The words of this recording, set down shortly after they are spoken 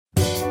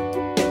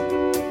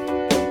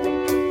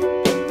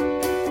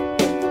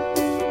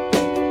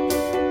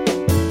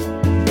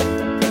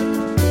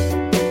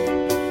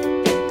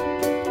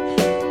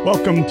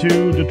Welcome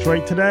to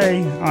Detroit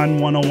Today on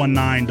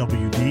 1019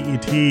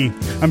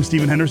 WDET. I'm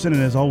Stephen Henderson,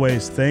 and as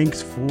always,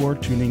 thanks for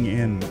tuning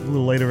in. A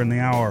little later in the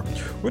hour,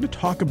 we're going to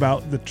talk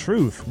about the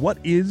truth. What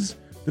is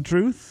the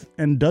truth,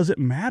 and does it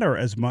matter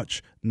as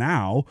much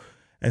now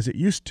as it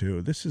used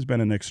to? This has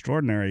been an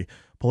extraordinary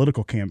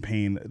political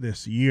campaign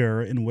this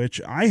year in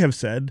which I have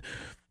said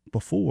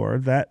before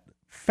that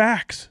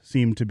facts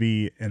seem to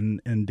be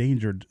an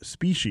endangered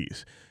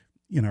species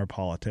in our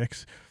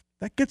politics.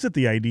 That gets at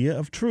the idea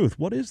of truth.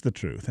 What is the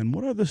truth? And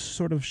what are the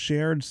sort of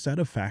shared set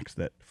of facts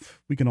that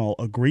we can all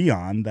agree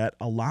on that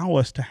allow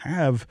us to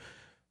have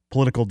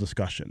political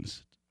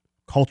discussions,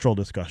 cultural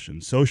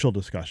discussions, social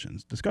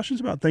discussions, discussions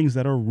about things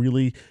that are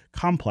really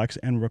complex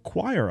and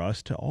require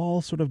us to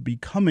all sort of be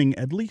coming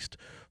at least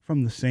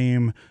from the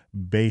same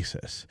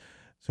basis.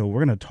 So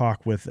we're going to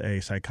talk with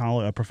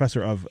a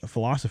professor of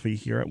philosophy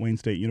here at Wayne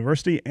State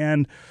University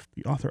and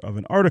the author of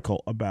an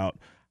article about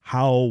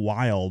how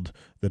wild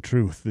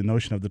the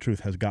notion of the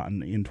truth has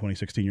gotten in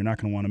 2016. You're not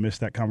going to want to miss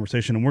that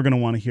conversation, and we're going to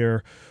want to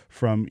hear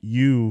from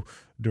you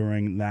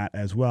during that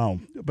as well.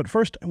 But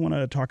first, I want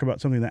to talk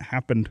about something that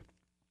happened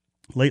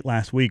late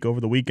last week.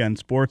 Over the weekend,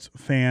 sports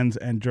fans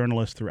and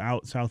journalists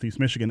throughout Southeast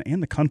Michigan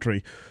and the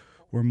country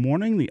were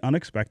mourning the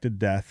unexpected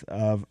death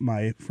of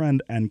my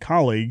friend and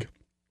colleague,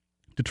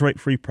 Detroit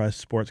Free Press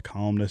sports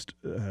columnist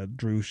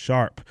Drew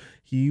Sharp.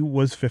 He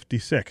was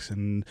 56,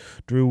 and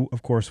Drew,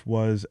 of course,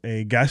 was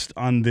a guest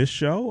on this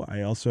show.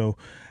 I also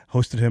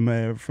hosted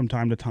him from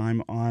time to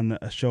time on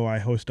a show I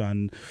host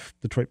on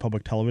Detroit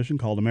Public Television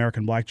called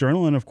American Black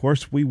Journal, and of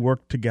course, we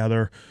worked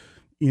together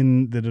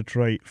in the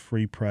Detroit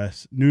Free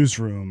Press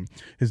newsroom.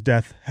 His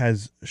death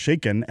has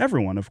shaken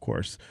everyone, of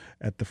course,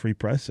 at the Free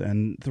Press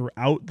and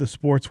throughout the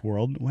sports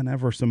world.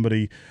 Whenever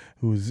somebody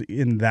who's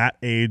in that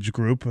age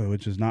group,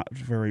 which is not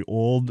very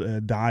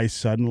old, dies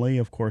suddenly,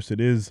 of course,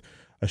 it is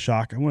a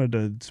shock. I wanted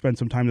to spend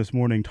some time this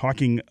morning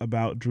talking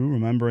about Drew,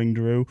 remembering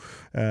Drew.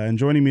 And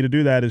joining me to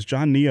do that is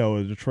John Niyo,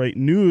 a Detroit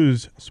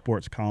News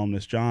sports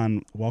columnist.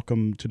 John,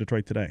 welcome to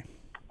Detroit Today.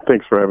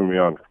 Thanks for having me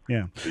on.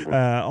 Yeah.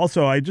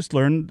 Also, I just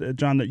learned,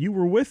 John, that you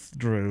were with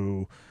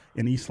Drew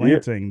in East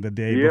Lansing the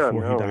day before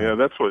he died. Yeah,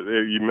 that's what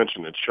you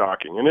mentioned. It's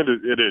shocking, and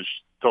it is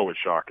totally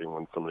shocking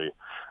when somebody,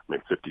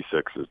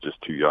 56 is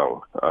just too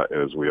young,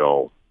 as we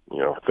all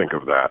think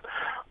of that.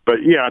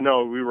 But yeah,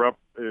 no, we were up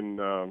in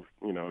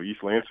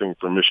East Lansing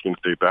for Michigan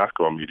State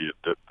basketball media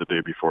the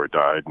day before he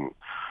died, and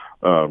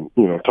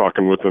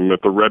talking with him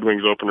at the Red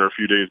Wings opener a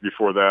few days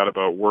before that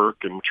about work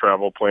and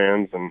travel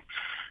plans and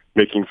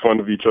making fun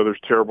of each other's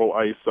terrible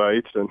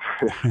eyesight and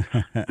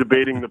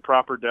debating the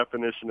proper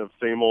definition of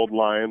same old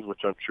Lions, which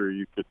I'm sure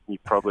you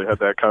probably had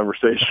that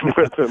conversation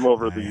with him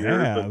over the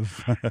years.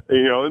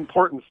 And,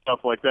 important stuff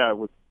like that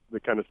with the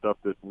kind of stuff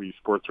that we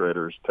sports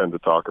writers tend to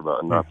talk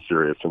about and not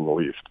serious in the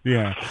least.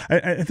 Yeah.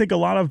 I think a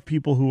lot of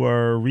people who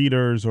are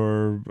readers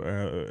or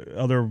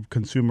other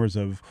consumers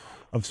of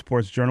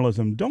sports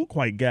journalism don't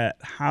quite get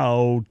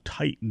how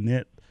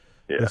tight-knit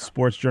the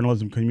sports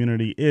journalism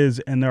community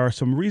is, and there are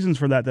some reasons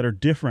for that are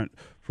different,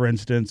 for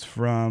instance,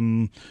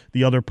 from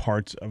the other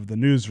parts of the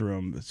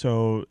newsroom.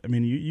 So, I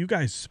mean, you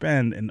guys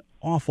spend an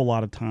awful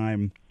lot of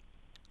time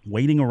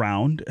waiting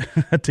around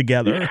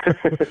together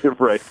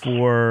right.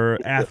 for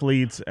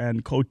athletes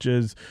and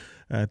coaches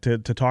to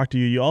talk to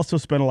you. You also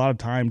spend a lot of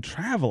time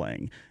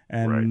traveling,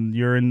 and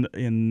you're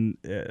in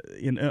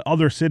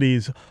other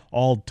cities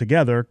all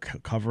together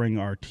covering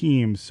our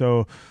team.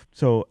 So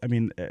I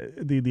mean,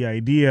 the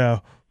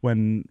idea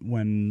when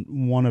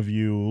one of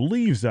you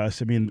leaves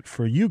us, I mean,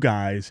 for you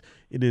guys,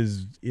 it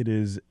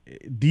is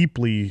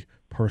deeply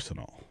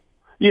personal.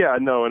 Yeah,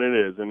 no, and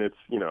it is, and it's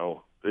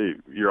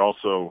you're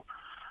also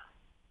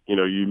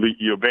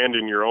you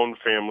abandon your own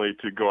family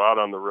to go out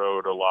on the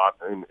road a lot,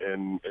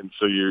 and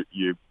so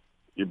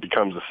it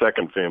becomes a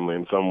second family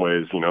in some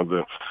ways.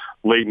 The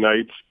late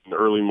nights, and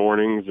early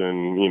mornings,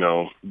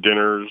 and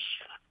dinners,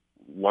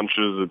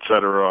 lunches,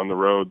 etc. on the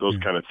road, those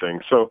kind of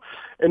things. So,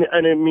 and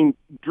I mean,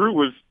 Drew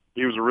was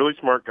a really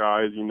smart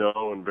guy, as you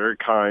know, and very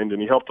kind,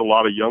 and he helped a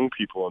lot of young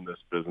people in this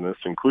business,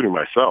 including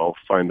myself,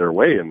 find their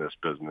way in this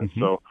business.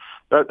 Mm-hmm. So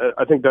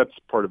I think that's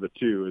part of it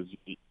too. Is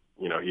he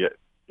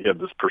had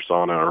this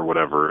persona or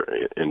whatever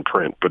in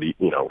print, but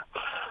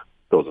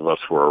those of us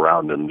who were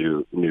around him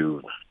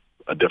knew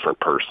a different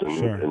person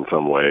in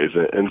some ways,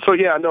 and so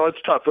yeah, no,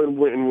 it's tough, and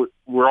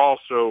we're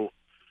also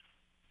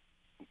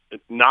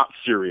not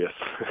serious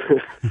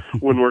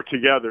when we're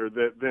together.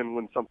 Then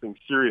when something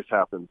serious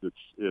happens,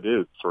 it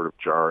is sort of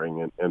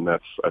jarring, and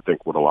that's, I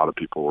think, what a lot of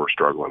people were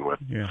struggling with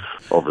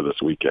over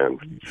this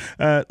weekend.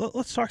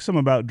 Let's talk some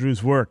about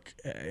Drew's work.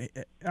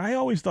 I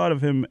always thought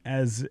of him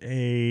as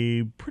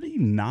a pretty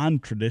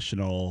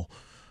non-traditional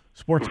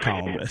sports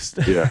columnist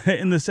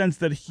in the sense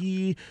that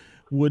he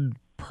would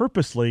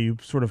purposely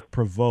sort of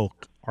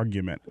provoke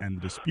argument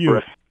and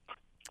dispute.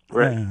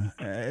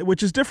 Right.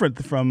 Which is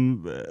different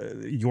from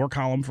your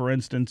column, for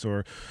instance,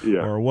 or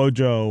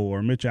Wojo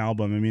or Mitch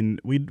Albom. I mean,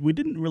 we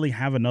didn't really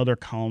have another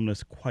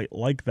columnist quite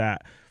like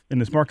that in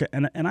this market,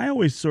 and I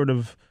always sort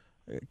of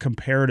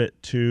compared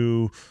it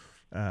to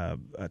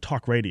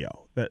talk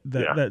radio.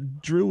 That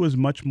Drew was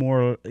much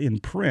more in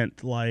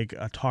print, like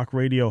a talk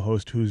radio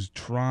host who's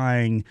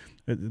trying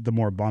the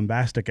more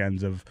bombastic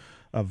ends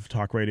of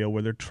talk radio,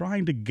 where they're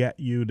trying to get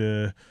you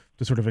to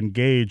sort of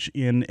engage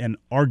in an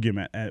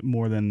argument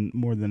more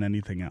than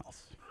anything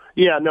else.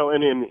 Yeah, no,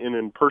 and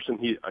in person,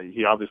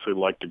 he obviously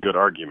liked a good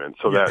argument,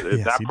 so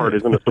that part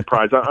isn't a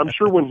surprise. I'm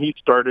sure when he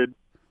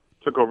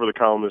took over the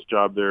columnist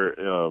job there,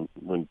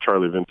 when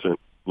Charlie Vincent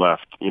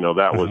left,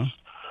 that was,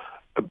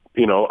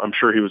 I'm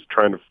sure he was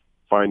trying to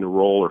find a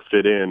role or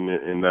fit in,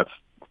 and that's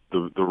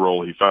the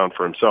role he found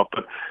for himself.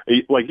 But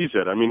like he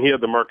said, I mean, he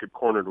had the market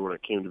cornered when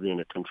it came to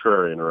being a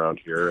contrarian around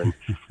here, and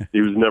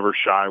he was never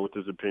shy with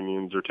his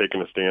opinions or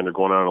taking a stand or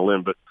going on a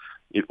limb. But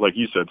like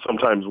you said,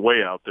 sometimes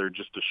way out there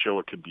just to show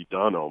it could be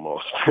done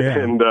almost. Yeah.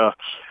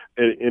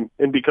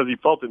 and because he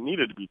felt it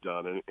needed to be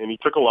done. And he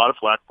took a lot of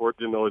flack for it,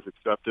 didn't always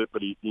accept it,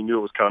 but he knew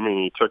it was coming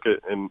and he took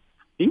it. And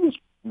he was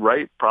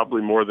right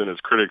probably more than his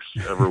critics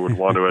ever would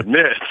want to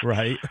admit.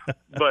 Right.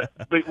 but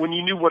when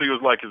you knew what he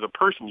was like as a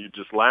person, you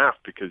just laughed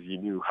because you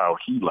knew how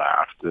he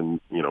laughed and,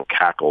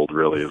 cackled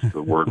really is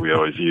the word we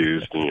always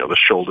used, the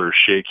shoulders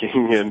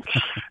shaking.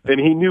 And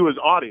he knew his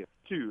audience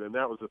too. And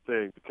that was the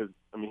thing because,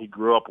 he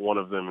grew up one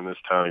of them in this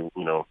town,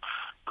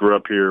 grew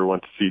up here,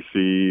 went to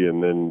CC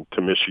and then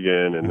to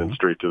Michigan and then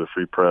straight to the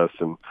Free Press.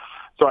 And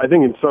so I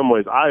think in some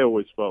ways I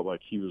always felt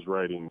like he was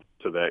writing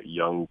to that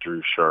young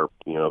Drew Sharp,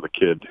 the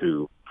kid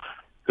who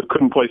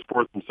couldn't play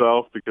sports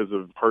himself because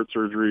of heart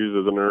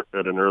surgeries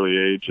at an early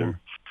age.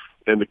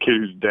 And the kid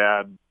whose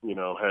dad,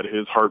 had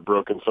his heart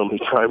broken so many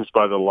times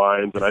by the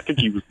Lions. And I think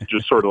he was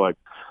just sort of like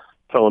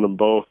telling them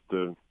both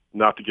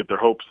not to get their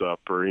hopes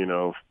up or,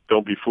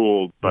 don't be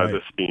fooled by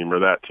this team or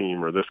that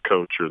team or this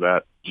coach or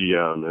that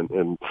GM.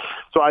 And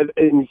so I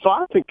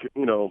think,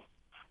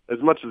 as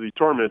much as he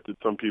tormented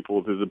some people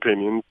with his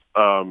opinions,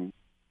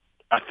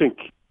 I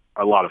think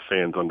a lot of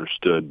fans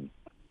understood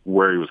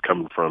where he was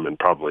coming from and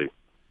probably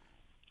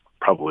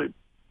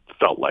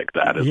felt like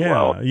that as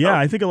well. Yeah,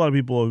 I think a lot of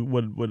people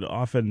would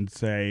often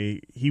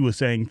say he was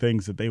saying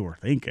things that they were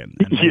thinking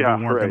and they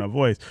weren't going to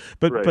voice.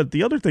 But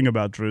the other thing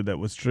about Drew that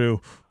was true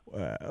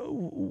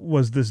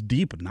was this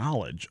deep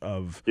knowledge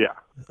of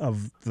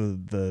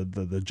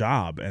the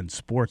job and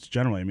sports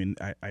generally.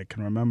 I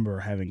can remember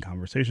having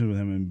conversations with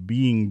him and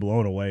being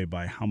blown away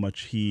by how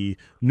much he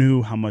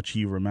knew, how much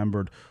he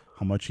remembered,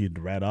 how much he'd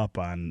read up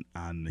on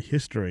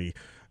history.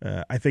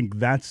 I think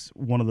that's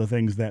one of the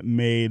things that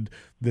made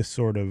this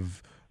sort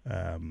of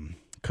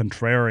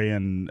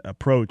contrarian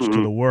approach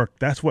to the work.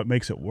 That's what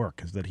makes it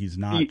work, is that he's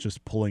not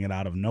just pulling it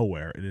out of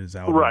nowhere. It is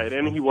out right,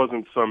 and he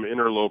wasn't some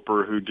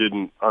interloper who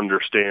didn't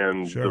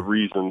understand the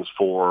reasons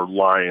for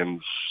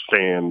Lions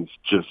fans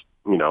just,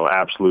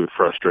 absolute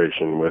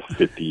frustration with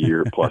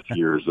 50 plus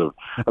years of,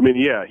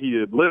 he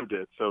had lived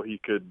it, so he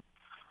could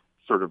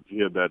he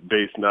had that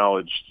base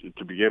knowledge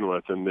to begin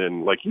with. And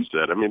then, like you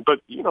said, but,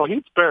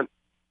 he'd spent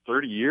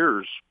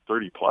 30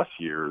 plus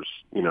years,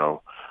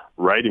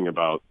 writing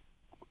about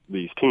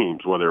these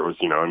teams, whether it was,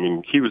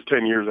 he was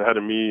 10 years ahead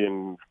of me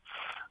and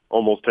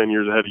almost 10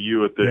 years ahead of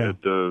you at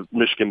the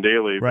Michigan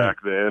Daily back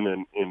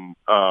then.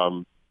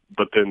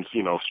 But then,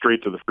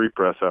 straight to the Free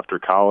Press after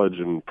college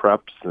and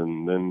preps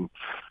and then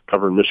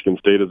covering Michigan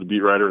State as a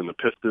beat writer and the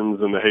Pistons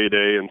in the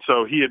heyday. And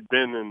so he had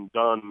been and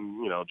done,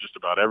 just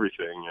about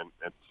everything.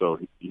 And so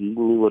he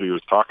knew what he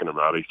was talking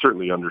about. He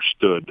certainly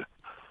understood,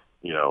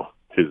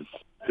 his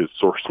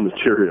source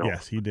material.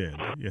 Yes, he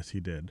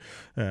did.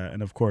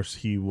 And of course,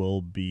 he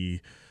will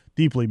be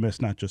deeply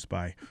missed, not just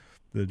by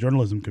the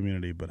journalism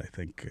community, but I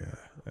think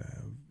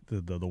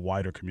the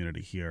wider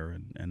community here.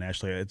 And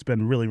actually, it's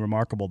been really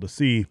remarkable to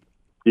see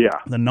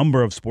the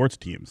number of sports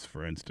teams,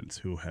 for instance,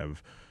 who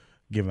have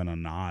given a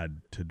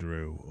nod to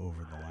Drew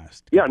over the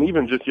last and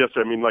even just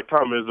yesterday, like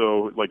Tom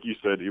Izzo, like you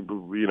said,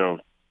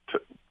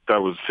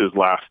 that was his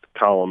last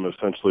column,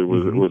 essentially,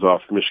 was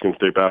off Michigan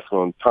State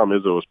basketball. And Tom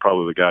Izzo was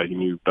probably the guy he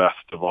knew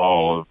best of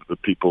all of the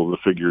people, the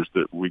figures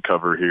that we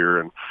cover here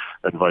and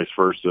vice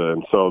versa.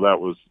 And so that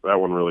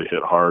one really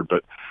hit hard.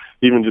 But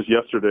even just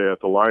yesterday at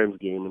the Lions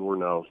game, and we're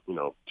now,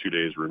 2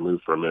 days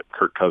removed from it,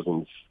 Kirk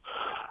Cousins,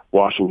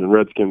 Washington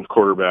Redskins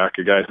quarterback,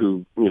 a guy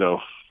who,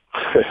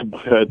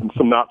 had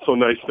some not so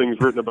nice things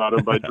written about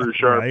him by Drew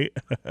Sharp,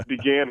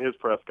 began his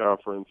press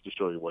conference to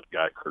show you what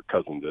guy Kirk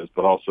Cousins is,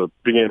 but also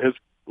began his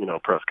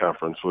press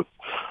conference with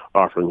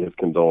offering his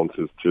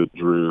condolences to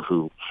Drew,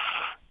 who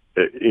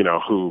he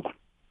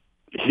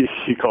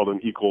called an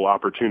equal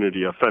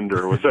opportunity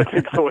offender, was I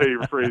think the way he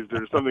phrased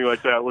it, or something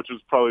like that, which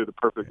was probably the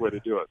perfect way to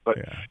do it. But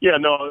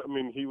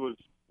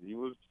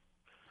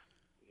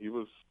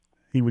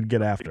he would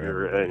get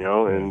after it,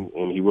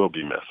 and he will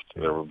be missed.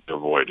 There will be a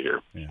void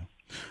here. Yeah.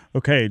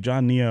 Okay,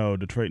 John Niyo,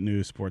 Detroit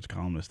News sports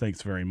columnist.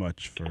 Thanks very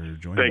much for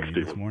joining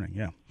me this morning.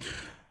 Yeah.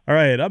 All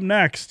right, up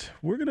next,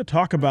 we're going to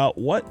talk about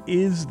what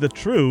is the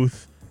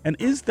truth, and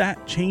is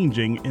that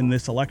changing in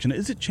this election?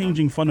 Is it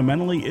changing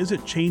fundamentally? Is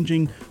it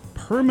changing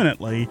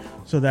permanently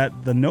so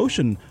that the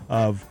notion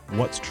of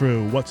what's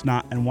true, what's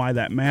not, and why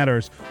that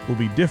matters will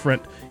be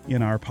different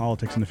in our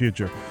politics in the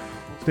future?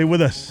 Stay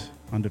with us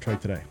on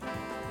Detroit Today.